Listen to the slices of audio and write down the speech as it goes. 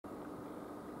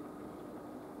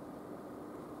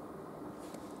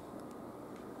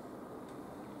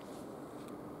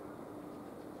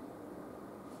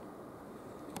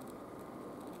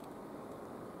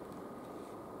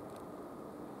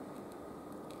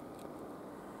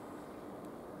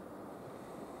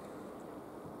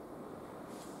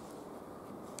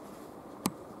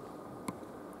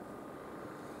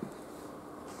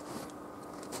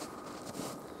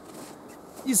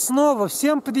И снова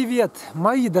всем привет,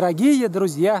 мои дорогие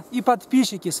друзья и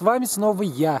подписчики, с вами снова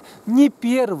я, не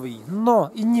первый,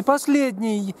 но и не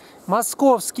последний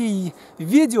московский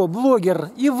видеоблогер,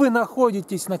 и вы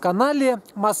находитесь на канале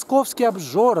Московский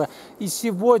Обжора. И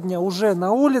сегодня уже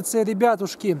на улице,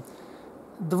 ребятушки,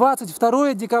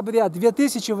 22 декабря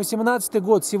 2018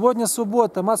 год, сегодня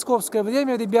суббота, московское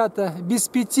время, ребята, без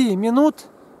 5 минут,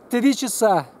 3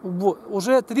 часа,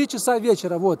 уже 3 часа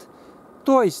вечера, вот,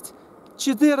 то есть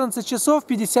 14 часов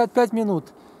 55 минут.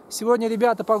 Сегодня,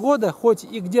 ребята, погода, хоть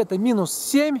и где-то минус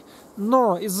 7,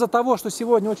 но из-за того, что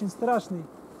сегодня очень страшный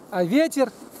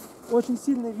ветер, очень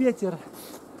сильный ветер,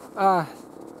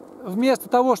 вместо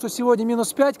того, что сегодня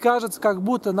минус 5, кажется, как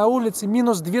будто на улице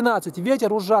минус 12.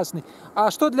 Ветер ужасный. А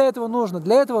что для этого нужно?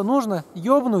 Для этого нужно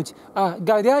ёбнуть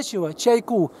горячего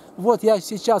чайку. Вот я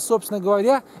сейчас, собственно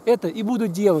говоря, это и буду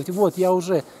делать. Вот я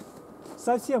уже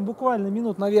совсем буквально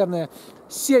минут, наверное,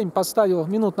 7 поставил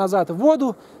минут назад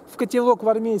воду в котелок в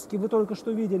армейский. Вы только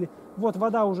что видели. Вот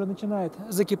вода уже начинает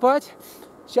закипать.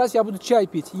 Сейчас я буду чай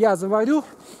пить. Я заварю.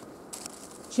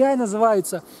 Чай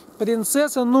называется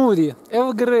принцесса Нури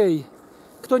Эрл Грей.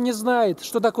 Кто не знает,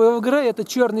 что такое Эрл Грей, это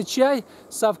черный чай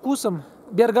со вкусом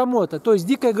бергамота, то есть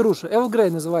дикая груша. Эрл Грей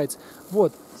называется.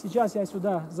 Вот, сейчас я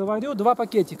сюда заварю 2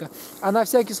 пакетика. А на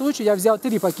всякий случай я взял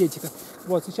 3 пакетика.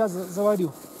 Вот, сейчас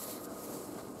заварю.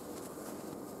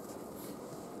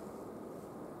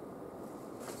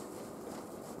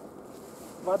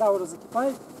 Вода уже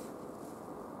закипает.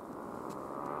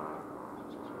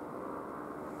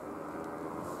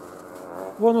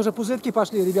 Вон уже пузырьки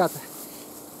пошли, ребята.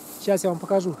 Сейчас я вам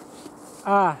покажу.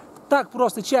 Так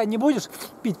просто чай не будешь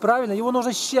пить, правильно? Его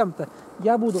нужно с чем-то.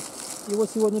 Я буду его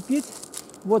сегодня пить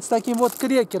вот с таким вот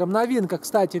крекером. Новинка,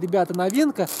 кстати, ребята,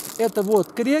 новинка. Это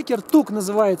вот крекер Tuc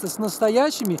называется, с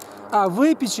настоящими,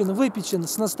 выпечен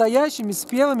с настоящими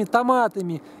спелыми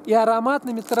томатами и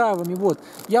ароматными травами. Вот.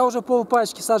 Я уже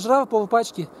полпачки сожрал,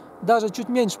 полпачки, даже чуть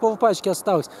меньше полпачки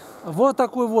осталось. Вот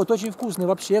такой вот, очень вкусный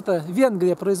вообще. Это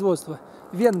Венгрия производство.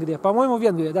 Венгрия, по-моему,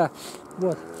 Венгрия, да.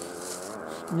 Вот.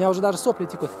 У меня уже даже сопли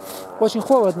текут. Очень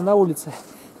холодно на улице.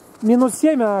 Минус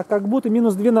 7, а как будто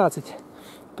минус 12.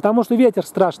 Потому что ветер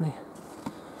страшный.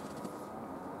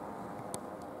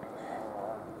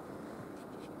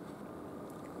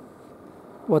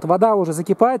 Вот вода уже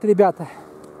закипает, ребята.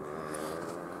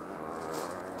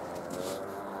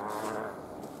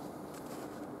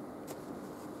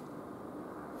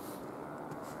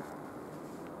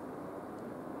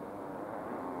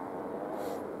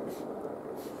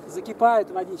 Закипает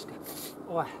водичка.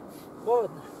 Ой,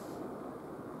 холодно.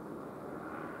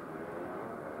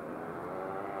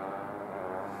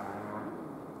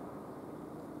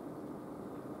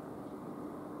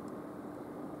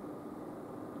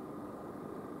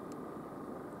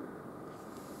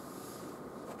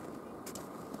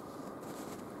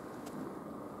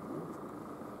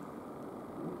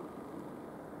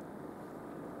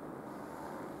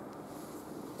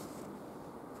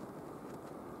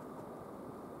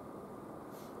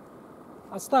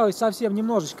 Осталось совсем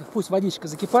немножечко, пусть водичка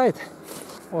закипает.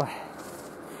 Ой.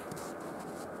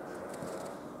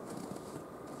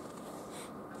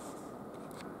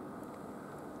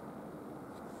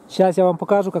 Сейчас я вам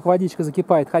покажу, как водичка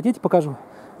закипает. Хотите, покажу?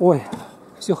 Ой,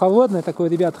 все холодное такое,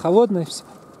 ребят, холодное все.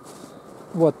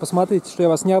 Вот, посмотрите, что я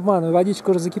вас не обманываю, водичка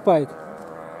уже закипает.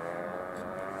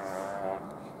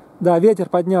 Да, ветер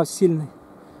поднялся сильный.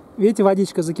 Видите,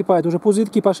 водичка закипает, уже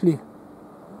пузырьки пошли.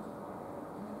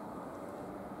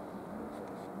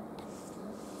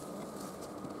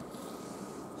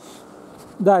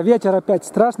 Да, ветер опять,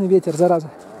 страшный ветер,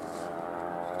 зараза.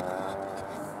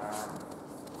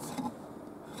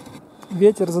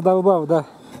 Ветер задолбал, да.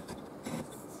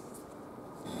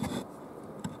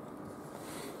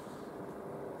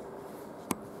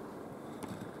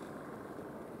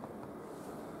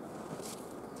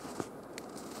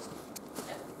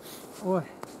 Ой,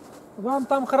 вам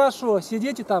там хорошо,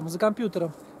 сидите там за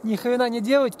компьютером, ни хрена не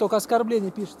делайте, только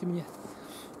оскорбления пишите мне.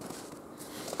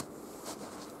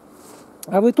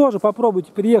 А вы тоже попробуйте,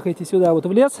 приехайте сюда, вот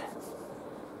в лес.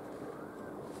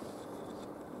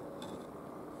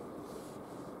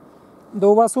 Да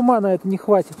у вас ума на это не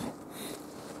хватит.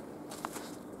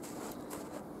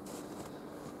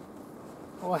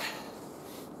 Ой.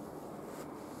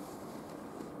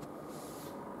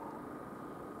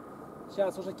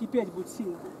 Сейчас уже кипеть будет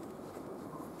сильно.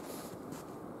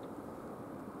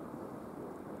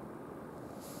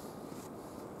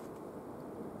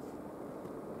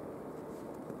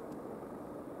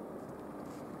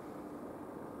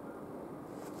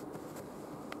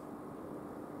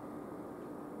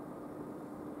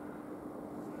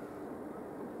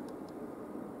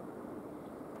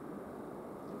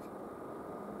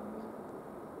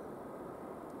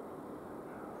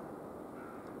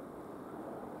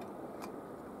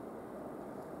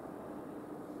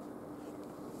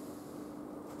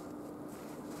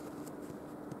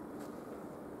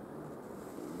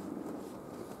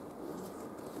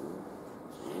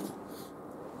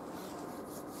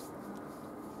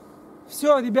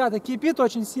 Все, ребята, кипит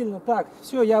очень сильно. Так,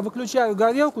 все, я выключаю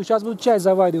горелку, сейчас буду чай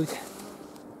заваривать.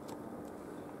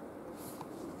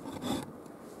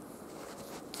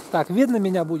 Так, видно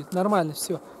меня будет? Нормально,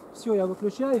 все. Все, я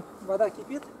выключаю, вода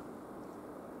кипит.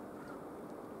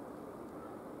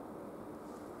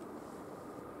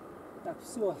 Так,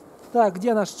 все. Так,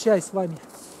 где наш чай с вами?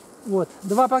 Вот,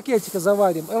 2 пакетика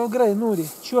заварим. Эрл Грей Нури,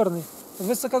 черный,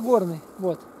 высокогорный.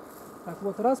 Вот. Так,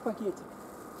 вот раз пакетик.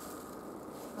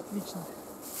 Отлично.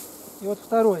 И вот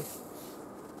второй.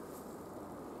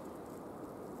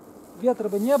 Ветра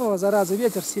бы не было, зараза,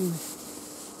 ветер сильный.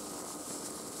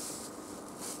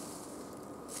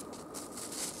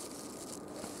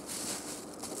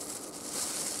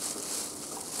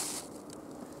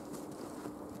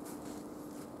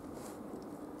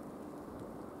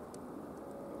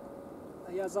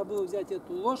 А я забыл взять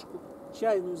эту ложку,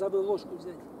 чайную, забыл ложку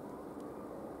взять.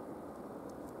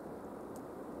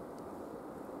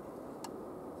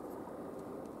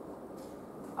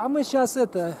 А мы сейчас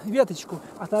веточку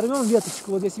оторвем,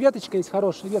 веточку. Вот здесь веточка есть,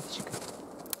 хорошая веточка.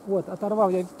 Вот, оторвал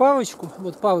я палочку,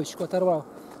 вот палочку оторвал.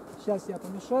 Сейчас я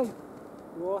помешаю.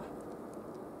 О.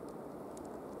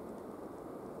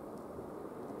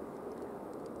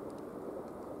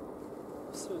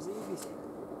 Все, заебись.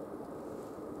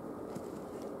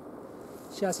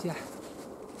 Сейчас я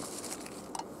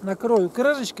накрою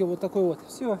крышечкой вот такой вот.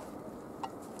 Все.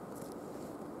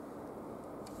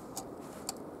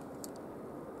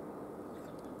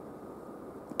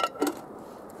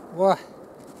 О,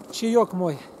 чаек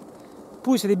мой.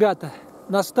 Пусть, ребята,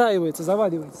 настаивается,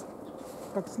 заваривается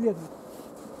как следует.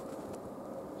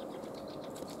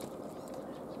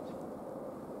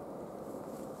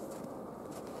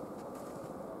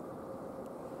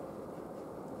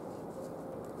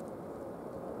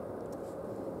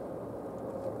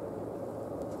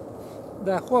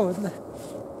 Да, холодно.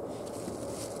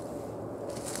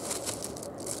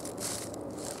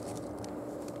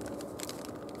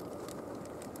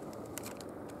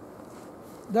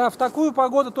 Да, в такую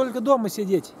погоду только дома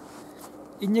сидеть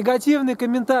и негативные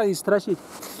комментарии строчить.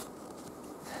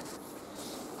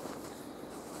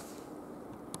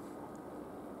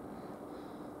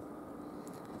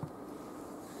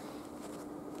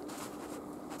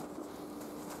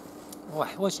 Ой,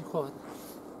 очень холодно.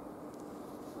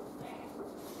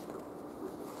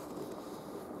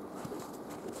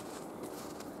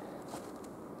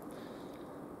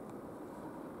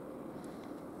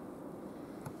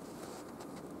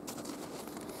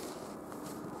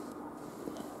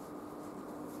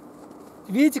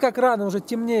 Видите, как рано уже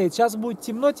темнеет? Сейчас будет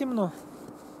темно-темно.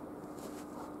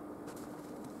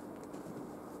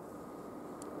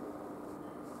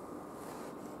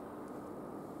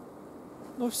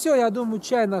 Ну все, я думаю,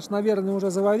 чай наш, наверное, уже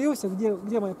заварился.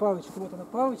 Где моя палочка? Вот она,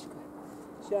 палочка.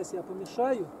 Сейчас я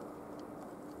помешаю.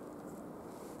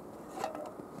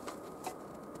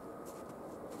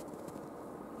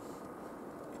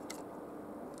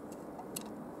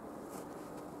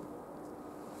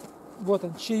 Вот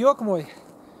он, чаек мой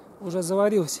уже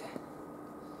заварился.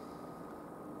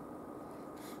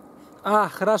 А,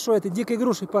 хорошо, это дикой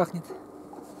грушей пахнет.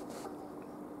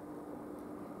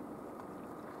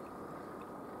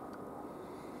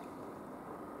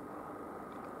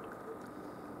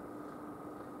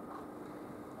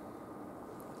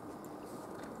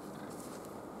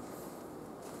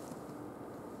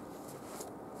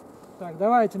 Так,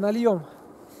 давайте нальем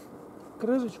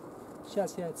крышечку.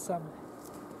 Сейчас я это самое.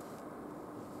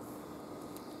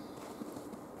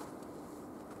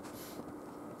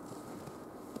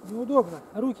 Неудобно,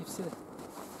 руки все.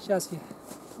 Сейчас я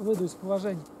выйду из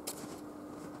положения.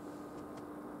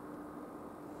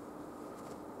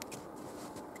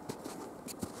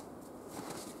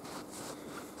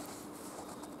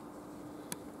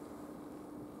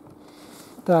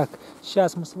 Так,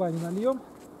 сейчас мы с вами нальем.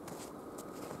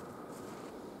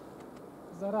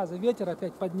 Зараза, ветер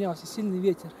опять поднялся, сильный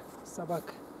ветер,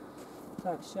 собака.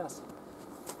 Так, сейчас.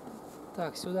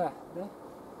 Так, сюда, да?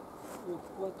 Вот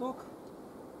платок.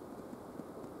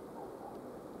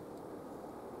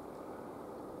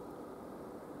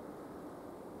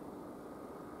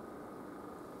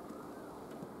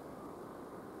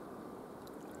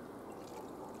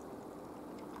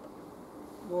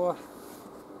 О.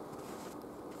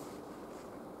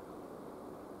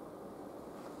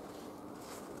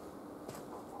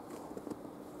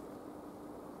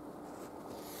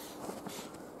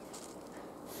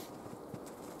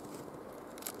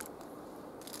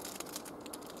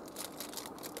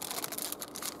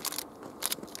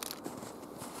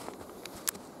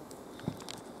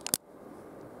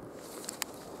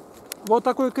 Вот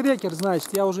такой крекер, значит,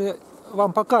 я уже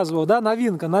вам показывал, да,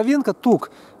 новинка Tuc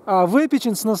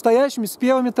выпечен с настоящими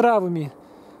спелыми травами.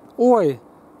 Ой,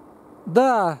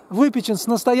 да, выпечен с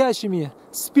настоящими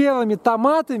спелыми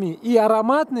томатами и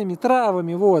ароматными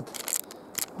травами. Вот.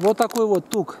 Вот такой вот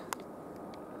тук.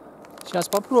 Сейчас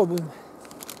попробуем.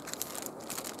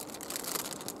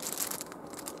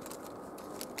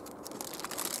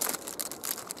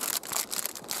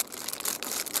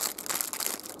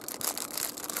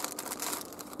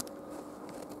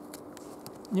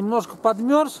 Немножко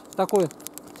подмерз, такой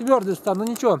твердый стал, но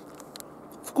ничего.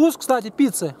 Вкус, кстати,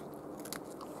 пиццы.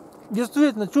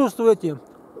 Действительно чувствуете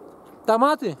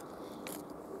томаты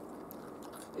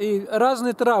и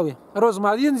разные травы.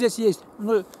 Розмарин здесь есть,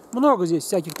 ну, много здесь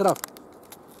всяких трав.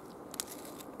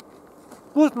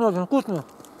 Вкусно, очень вкусно.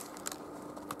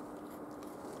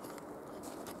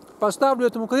 Поставлю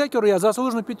этому крекеру я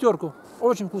заслуженную 5.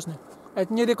 Очень вкусный.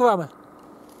 Это не реклама.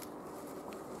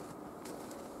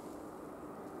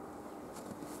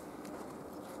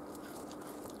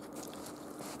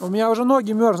 У меня уже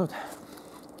ноги мерзнут.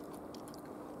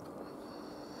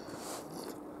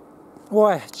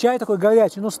 Ой, чай такой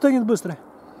горячий, но стынет быстро.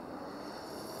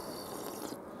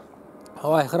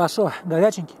 Ой, хорошо,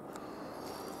 горяченький.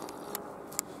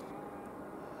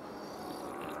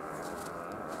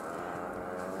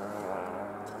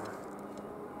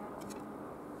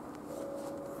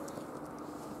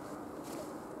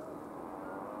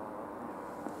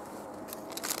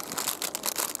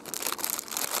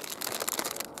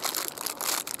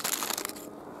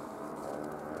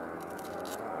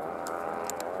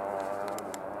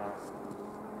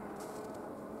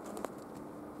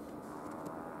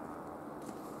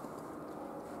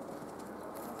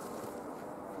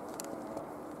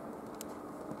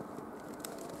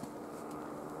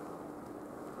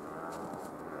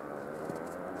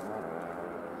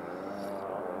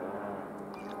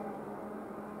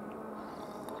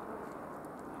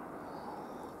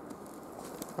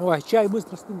 Ой, чай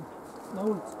быстро стынет на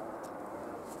улице.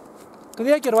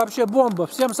 Крекер вообще бомба.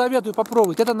 Всем советую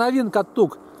попробовать. Это новинка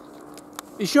Tuc.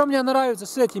 Еще мне нравится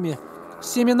с этими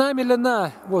семенами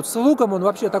льна. Вот, с луком он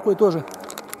вообще такой тоже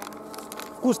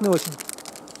вкусный очень.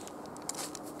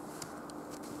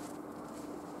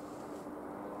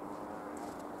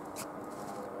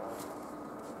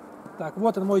 Так,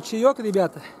 вот он мой чаек,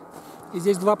 ребята. И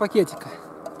здесь 2 пакетика.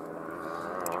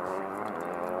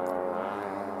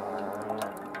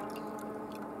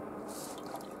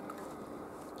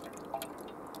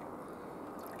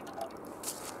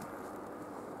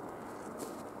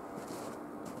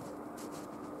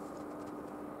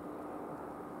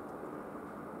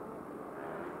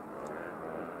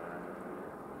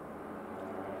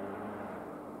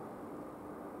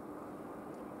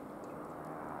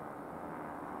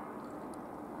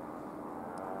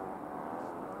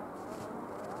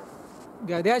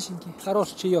 Горяченький,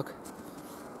 хороший чаек.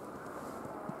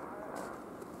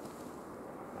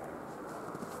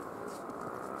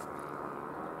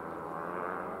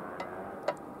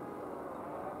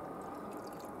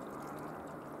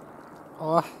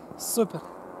 О, супер.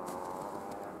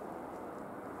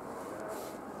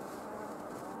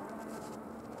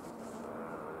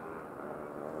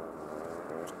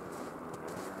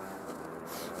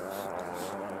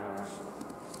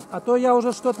 А то я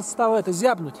уже что-то стал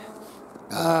зябнуть.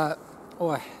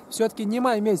 Ой, все-таки не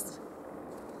май месяц.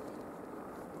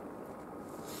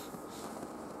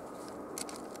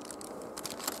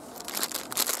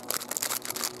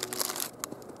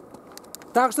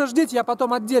 Так что ждите, я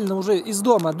потом отдельно уже из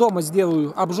дома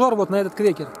сделаю обжор вот на этот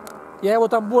крекер. Я его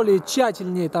там более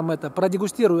тщательнее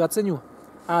продегустирую, оценю.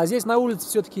 А здесь на улице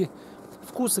все-таки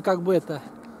вкусы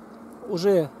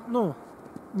уже, ну,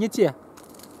 не те.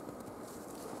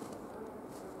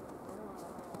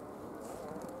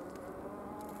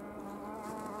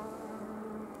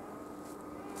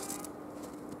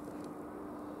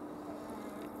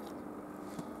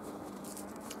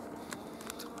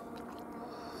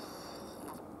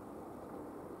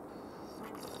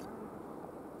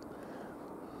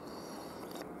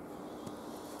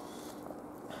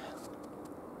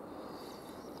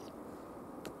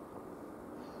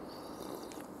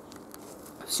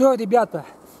 Все, ребята,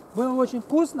 было очень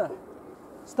вкусно.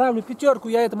 Ставлю 5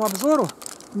 я этому обжору.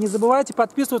 Не забывайте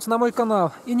подписываться на мой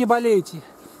канал и не болейте.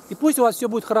 И пусть у вас все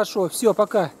будет хорошо. Все,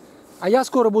 пока. А я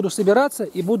скоро буду собираться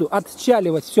и буду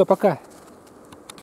отчаливать. Все, пока.